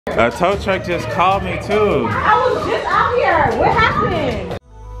A tow truck just called me too. I was just out here. What happened?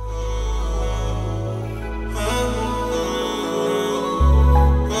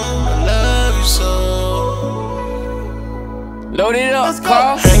 Load it up,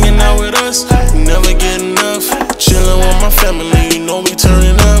 Carl. Hanging out with us, never get enough. Chilling with my family, you know we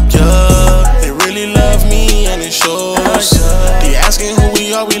turning up, yeah. They really love me and it shows. They asking who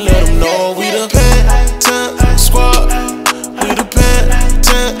we are, we let them know. We the Pant Squad. We the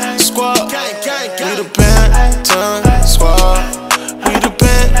Pant Squad. We the Pant Squad. We the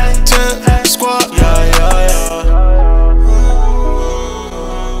Pant Squad. Yeah, yeah, yeah.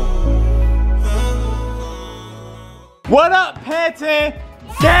 What up, Panton?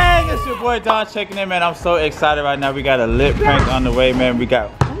 Dang, it's your boy Don checking in, man. I'm so excited right now. We got a lit prank on the way, man. We got,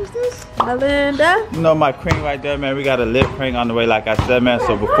 who's this? Melinda. You know my queen right there, man. We got a lit prank on the way, like I said, man.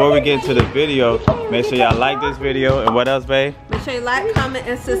 So before we get into the video, make sure y'all like this video. And what else, babe? Make sure you like, comment,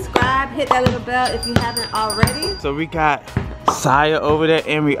 and subscribe. Hit that little bell if you haven't already. So we got Saya over there,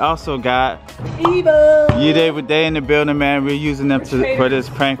 and we also got Eva. Yeah, they in the building, man. We're using them for this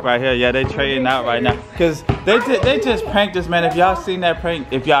prank right here. Yeah, they trading out right now. Cause they just pranked us, man. If y'all seen that prank,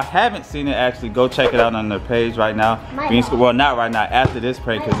 if y'all haven't seen it, actually go check it out on their page right now. Well, not right now, after this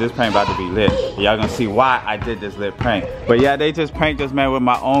prank, cause this prank about to be lit. Y'all gonna see why I did this lit prank. But yeah, they just pranked us, man, with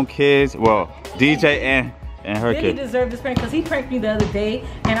my own kids. Well, DJ and her kid. He deserved this prank because he pranked me the other day,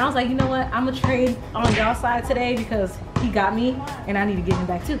 and I was like, you know what? I'm gonna trade on y'all side today because he got me, and I need to get him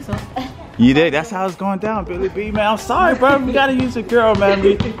back too. So. You did. That's how it's going down, Billy B, man. I'm sorry, bro. We gotta use a girl, man.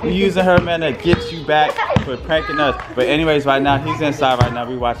 We using her, man, to get you back for pranking us. But anyways, right now he's inside right now.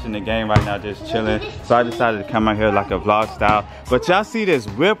 We watching the game right now, just chilling. So I decided to come out here like a vlog style. But y'all see this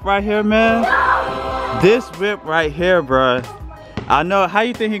whip right here, man? This whip right here, bro. I know. How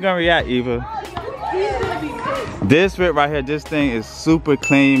you think he gonna react, Eva? This whip right here, this thing is super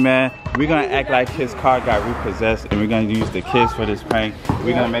clean, man. We're gonna act like his car got repossessed, and we're gonna use the kids for this prank.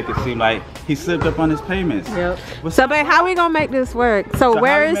 We're gonna make it seem like he slipped up on his payments. Yep. So, babe, how we gonna make this work? So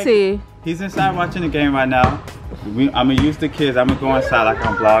where is he? He's inside watching the game right now. I'm gonna use the kids. I'm gonna go inside like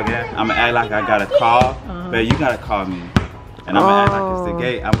I'm vlogging. I'm gonna act like I got a call, but you gotta call me. And I'm gonna act like it's the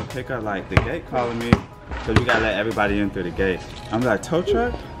gate. I'm gonna pick up like the gate calling me, because we gotta let everybody in through the gate. I'm like, tow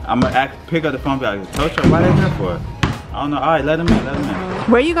truck? I'm gonna pick up the phone, be like, tow truck, why they here for? I don't know. All right, let him in, let him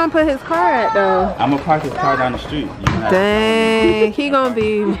in. Where you gonna put his car at though? I'm gonna park his car down the street. Dang, he gonna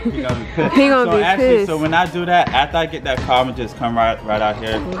be pissed. He gonna be pissed. So when I do that, after I get that car, I'm gonna just come right out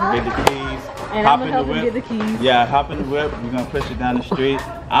here, get the keys, and hop I'm in gonna the whip. get the keys. Yeah, hop in the whip. We're gonna push it down the street.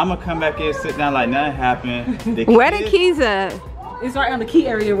 I'm gonna come back in, sit down like nothing happened. Where the keys at? It's right on the key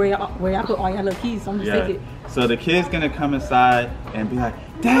area where I put all your little keys. So I'm just taking it. So the kid's gonna come inside and be like,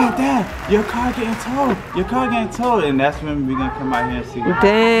 Dad, your car getting towed. Your car getting towed. And that's when we're gonna come out here and see what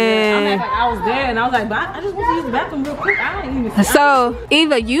Dang. I'm like I was there, and I was like, but I just want to use the bathroom real quick. I ain't even. So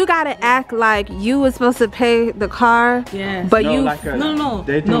Eva, you gotta act like you was supposed to pay the car. Yeah. But no, you like no,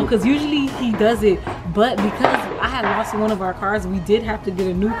 because usually he does it, but because I had lost one of our cars, we did have to get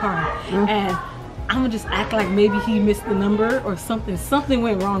a new car, and I'm gonna just act like maybe he missed the number or something. Something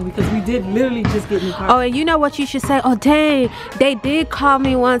went wrong because we did literally just get new cars. Oh, and you know what you should say? Oh, dang, they did call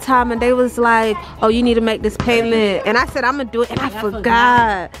me one time and they was like, oh, you need to make this payment. And I said, I'm gonna do it, and I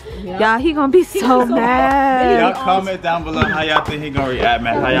forgot. Y'all, he gonna be so mad. Y'all comment down below how y'all think he gonna react,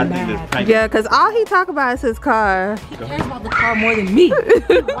 man. How y'all think this prank? Yeah, because all he talk about is his car. He cares about the car more than me.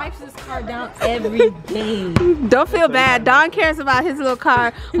 He wipes his car down every day. Don't feel bad. Don cares about his little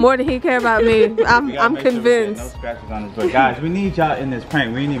car more than he cares about me. I'm convinced. Sure no scratches on this. But guys, we need y'all in this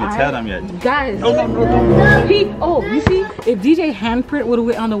prank. We didn't even tell them yet. Guys, you see, if DJ handprint would have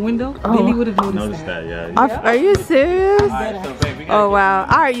went on the window, then he would have noticed that. Yeah. Are you serious? Right, so, babe, oh wow.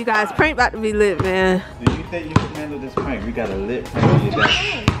 All right, you guys, prank about to be lit, man. Do you think you can handle this prank? We got a lit prank for your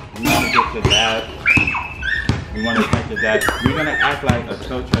dad. We want to get your dad. We want to prank your dad. We're gonna act like a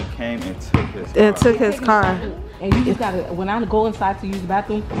tow truck came and took his car. And you just gotta, when I go inside to use the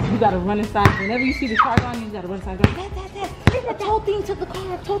bathroom, you gotta run inside. Whenever you see the car on, you just gotta run inside. Go, Dad, the tow thing took the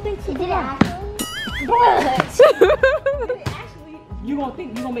car. Tow thing took the car. Actually, you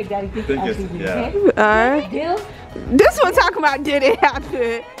gonna make Daddy think it actually did. Yeah. Alright. This one talking about did it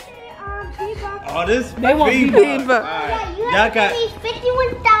happen. Oh, this they want V-Bucks. Right. Yeah, you have to give me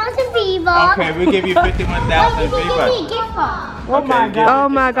 51,000 V-Bucks. Okay, we'll give you 51,000 V-Bucks. Oh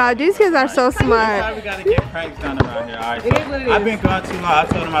my God, these kids are so smart. We gotta get pranks done around here. All right, so I've been gone too long. I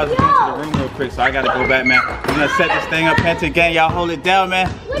told them I was going to the room real quick, so I gotta go back, man. We're gonna set this thing up. Penton gang, y'all hold it down, man.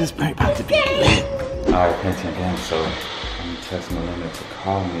 This prank about to be lit. All right, Penton gang. So I'm gonna text Melinda to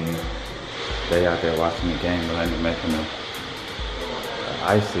call me. They out there watching the game. Melinda making a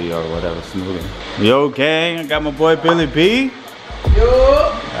icy or whatever smoothie. Yo, gang, I got my boy Billy B. Yo.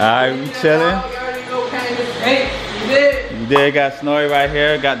 Alright, we chilling. You did. Got Snorri right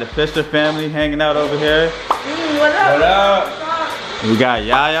here. Got the Fisher family hanging out over here. What up? What up? We got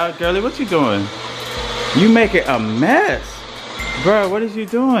Yaya. Girlie, what you doing? You making a mess. Bro, what is you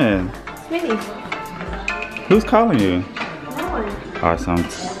doing? Me. Who's calling you? No one. Alright, so I'm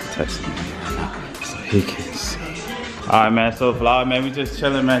texting him so he can see. Alright, man, so vlog, man, we just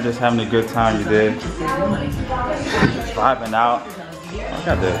chilling, man, just having a good time, you did. Vibing out. I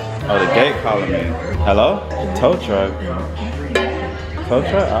got the gate calling me. Hello? Tow truck. Tow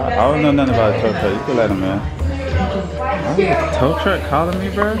truck? I don't know nothing about a tow truck. You can let him in. Tow truck calling me,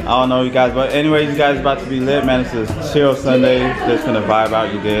 bro? I don't know, you guys, but anyway, you guys about to be lit, man. This is chill Sunday. Just gonna vibe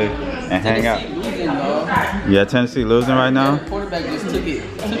out, you did, and hang out. Yeah, Tennessee losing right now. The quarterback just took it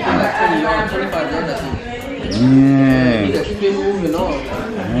like 20 yards, 25 yards, I think. Yeah. He got keep it moving on.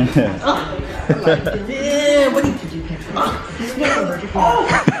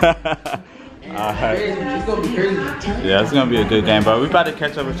 Alright. It's gonna be crazy. Yeah, it's gonna be a good game, but we about to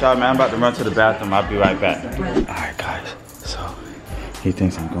catch up with y'all, man. I'm about to run to the bathroom. I'll be right back. Alright, guys. So he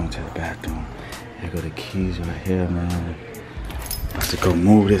thinks I'm going to the bathroom. Here go the keys right here, man. About to go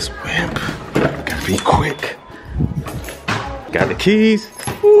move this whip. Gotta be quick. Got the keys.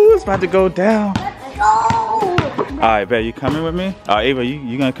 Ooh, it's about to go down. Alright, bet you coming with me? Ava,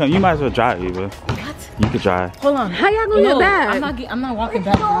 you gonna come? You might as well drive, Ava. What? You could drive. Hold on. How y'all gonna get back? I'm not walking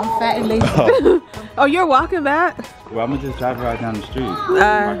back. I'm fat and lazy. Oh, you're walking back? Well, I'm gonna just drive right down the street.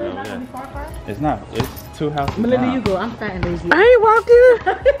 It's not. It's 2 houses Melinda, down. you go. I'm fat and lazy. I ain't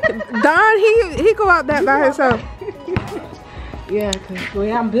walking. Don, he go out back by himself. Yeah, cause the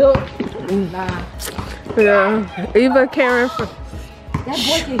way I'm built, nah. Yeah. Eva, Karen. That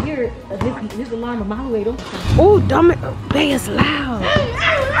boy can hear his alarm a mile away. Don't. Oh, dumb. Bay is loud.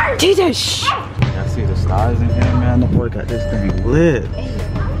 DJ, shh. Y'all see the stars in here, man? The boy got this thing lit.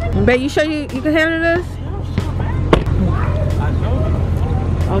 Bay, you sure you can handle this?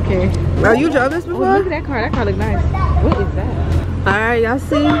 Okay. Oh, you drove this before? Oh, look at that car. That car look nice. What is that? All right, y'all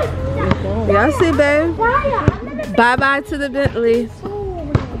see? Y'all see, babe? Bye-bye to the Bentley.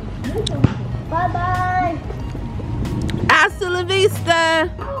 Bye-bye. Hasta la vista.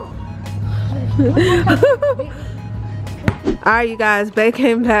 All right, you guys, Bay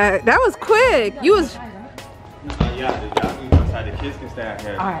came back. That was quick. You was... Yeah, y'all can go outside. The kids can stay out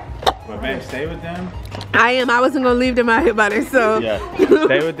here. All right. But babe, stay with them. I am. I wasn't gonna leave them out here by themselves. Yeah,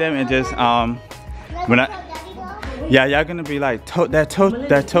 stay with them and just when y'all gonna be like that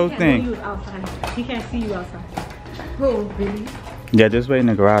toe thing. He can't see you outside. Who, Billy? Yeah, just wait in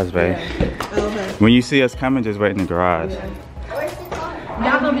the garage, babe. Okay. When you see us coming, just wait in the garage.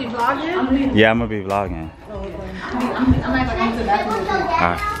 Y'all gonna be vlogging? Yeah, I'm gonna be vlogging. I'm not going to the bathroom.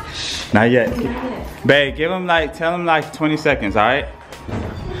 Alright. Not yet. Babe, tell him like 20 seconds, alright?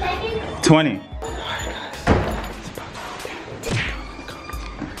 20.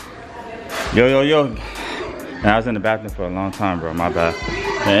 Yo. And I was in the bathroom for a long time, bro. My bad.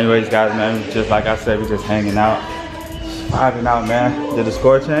 And anyways, guys, man, just like I said, we just hanging out. Vibing out, man. Did the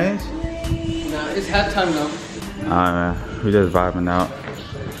score change? Nah, it's halftime now. Alright, man. We just vibing out.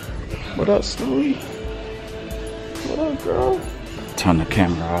 What up, Snowy? What up, girl? Turn the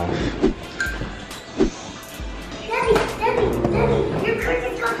camera off. Daddy, your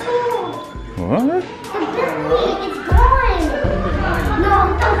cricket's got cold. What? The Bentley, it's gone. No,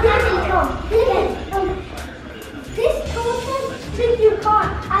 Daddy, come. This tow truck took your car.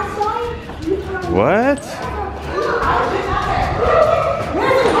 I saw it. You found it. What?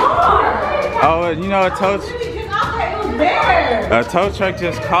 Where's the car? Oh, you know, a tow truck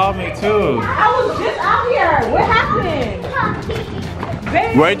just called me too. I was just out here. What happened?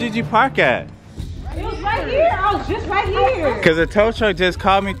 Where did you park at? It was right here. I was just right here. Cause a tow truck just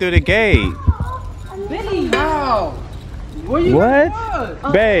called me through the gate. Billy. How? Where you What?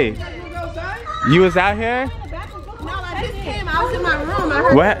 Babe, You outside? you was out here? No, I just came. I was in my room. I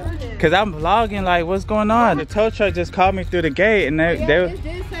heard What? Cause I'm vlogging, like, what's going on? The tow truck just called me through the gate and they it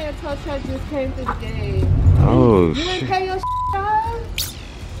did say a tow truck just came through the gate. oh You didn't shit. pay your off?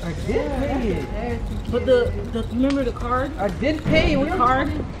 I did pay it. But the remember the card? I did pay The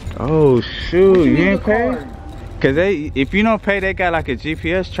card? Oh shoot, you didn't pay? card? Cause if you don't pay, they got like a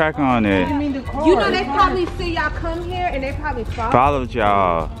GPS tracker on I it. mean the card. You know they probably see y'all come here and they probably follow. Followed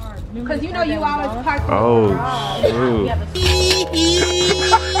y'all. Cause you know you always park in the Oh garage. shoot.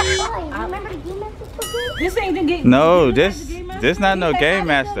 Remember the game master cookie? This ain't the game. No, this not no game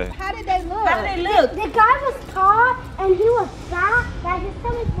master. How did they look? How do they look? The guy was tall and he was fat, but his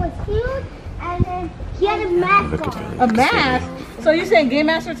stomach was huge, and then he had a mask on. A mask? So you saying Game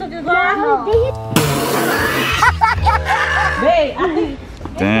Master took your car? No. Babe, I think.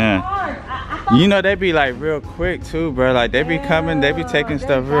 Damn. You know they be like real quick too, bro. Like they be coming, they be taking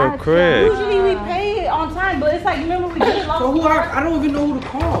stuff real quick. Usually we pay on time, but it's like you remember we did it last. So who I don't even know who to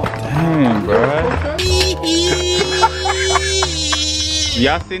call. Damn, bro.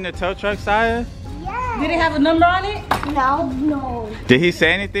 Y'all seen the tow truck, Saya? Yeah. Did it have a number on it? No. Did he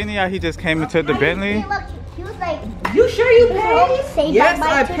say anything to y'all? He just came into the Bentley? Look, he was like, You sure you paid? say Yes,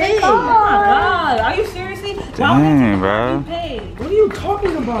 bye-bye I to the paid. car. Oh my God, are you seriously? Dang, bro. If you paid? What are you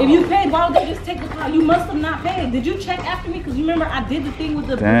talking about? If you paid, why would they just take the car? You must have not paid. Did you check after me? Because you remember I did the thing with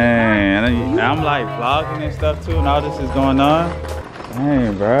the Dang, and I'm like vlogging and stuff too, and all this is going on.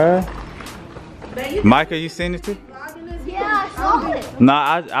 Dang, bro. Micah, you seen it too? Yeah, I saw it.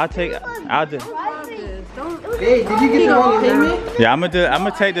 Nah, I'll just. Hey, did you get the wrong payment? Yeah, I'm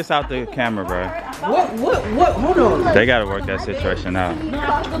gonna take this out the camera, bro. What? Hold on. They gotta work that situation out. No,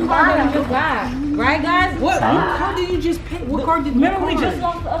 I put the car that we just got. Right, guys? What? How did you just pay? What card did you Remember we just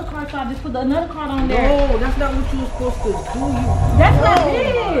lost the other card, so I just put another card on there. No, that's not what you were supposed to do. That's what I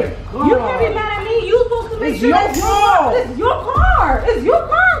did. You can't be mad at me. You supposed to make It's sure your that's fault. It's your car. It's your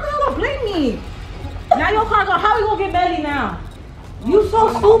car. You don't blame me. Now your car gone. How we gonna get Melly now? You so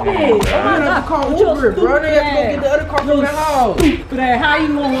stupid. Oh my You have God. to call With your Uber, bro. They have to go stupid get the other car from the house. Stupid ass. How you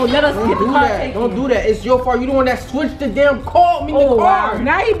gonna let us get the Don't do car that. taken? Don't do that. It's your fault. You the one that switched the damn call me the Oh wow. car.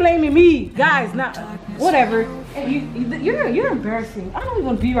 Now he blaming me, guys. Not whatever. You're embarrassing. I don't even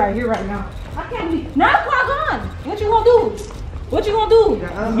want to be right here right now. I can't be. Now the car gone. What you gonna do? What you gonna do?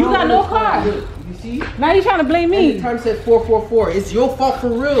 You got no car. You see? Now you trying to blame And me. the time said 444. It's your fault for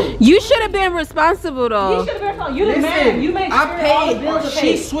real. You should have been responsible You though. should have been told. You the man. You make sure I all the paid. bills are She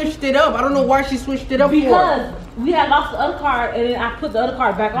paid. switched it up. I don't know why she switched it up Because we had lost the other card and then I put the other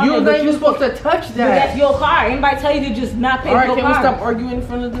card back on You're there. not but even supposed to touch But that's that. your car. Anybody tell you to just not pay Alright, your can car? we stop arguing in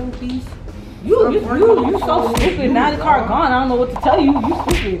front of them, please? You so stupid. Now the car gone. I don't know what to tell you. You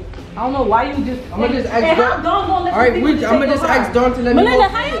stupid. I don't know why you just. I'ma just ask and how Dawn- Dawn gonna let Alright, you think I'ma take just your ask car? Dawn to let me Melinda, go.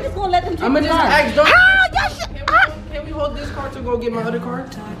 how you just gonna let them take I'ma your just car? ask Dawn. Ah, y'all should. Can we hold this car to go get my other car?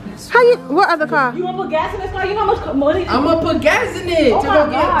 How you? What other car? You wanna put gas in this car? You know how much money? I'ma put gas in it Oh to my go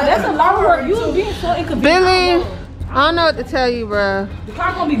get God, the that's a other lot of work. car. You being so inconvenient. Billy, I don't know what to tell you, bro. The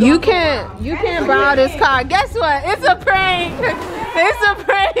car gonna be You gone. can't borrow this car. Guess what? It's a prank. It's a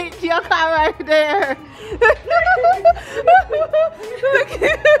prank. Your car right there.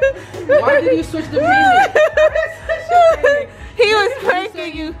 Why did you switch the payment? He was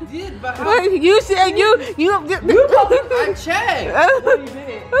pranking you. Did, but how? But you said you. I checked.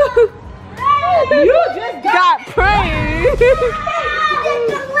 You just got pranked.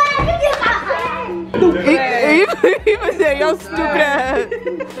 He was saying your stupid ass.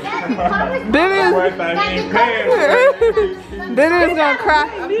 Billy is gonna cry.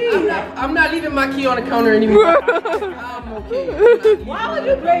 I'm not leaving my key on the counter anymore. I'm okay. Why would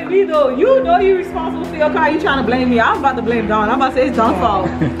you blame me though? You know you're responsible for your car. You trying to blame me? I'm about to blame Dawn. I'm about to say it's Dawn's fault.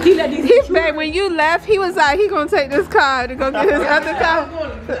 He let these. He said when you left, he was like, he gonna take this car to go get his other car.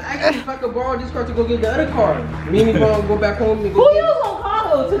 Actually, if I could borrow this car to go get the other car, me and me gonna go back home and go. Who you gonna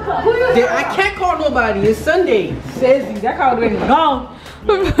call though? To call? Who you? I can't call nobody. It's Sunday. Says he. That car would have been gone.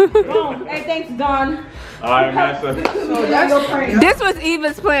 Gone. Hey, thanks, Dawn. Alright, man. So that's This was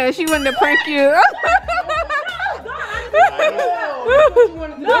Eva's plan. She wanted to prank you.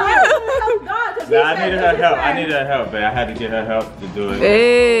 I needed her help. I needed her help, man. I had to get her help to do it.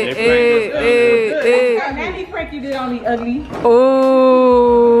 Hey, hey. Nanny prank you did on the ugly.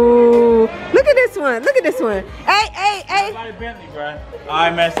 Oh, look at this one. Look at this one. Hey.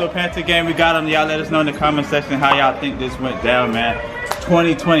 Alright, man. So Panther Game, we got them. Y'all let us know in the comment section how y'all think this went down, man.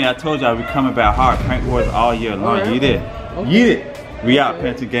 2020, I told y'all we coming back hard. Prank wars all year long. Yeet it. Yeet it. We out,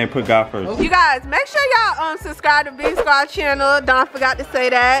 Panther Game. Put God first. You guys, make sure y'all subscribe to B Squad channel. Don forgot to say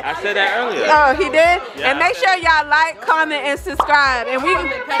that. I said that earlier. Oh, he did? Yeah, and make sure y'all like, comment, and subscribe. And we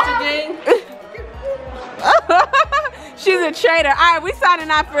She's a traitor. Alright, we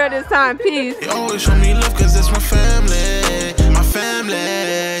signing out for this time. Peace. You always show me love 'cause that's my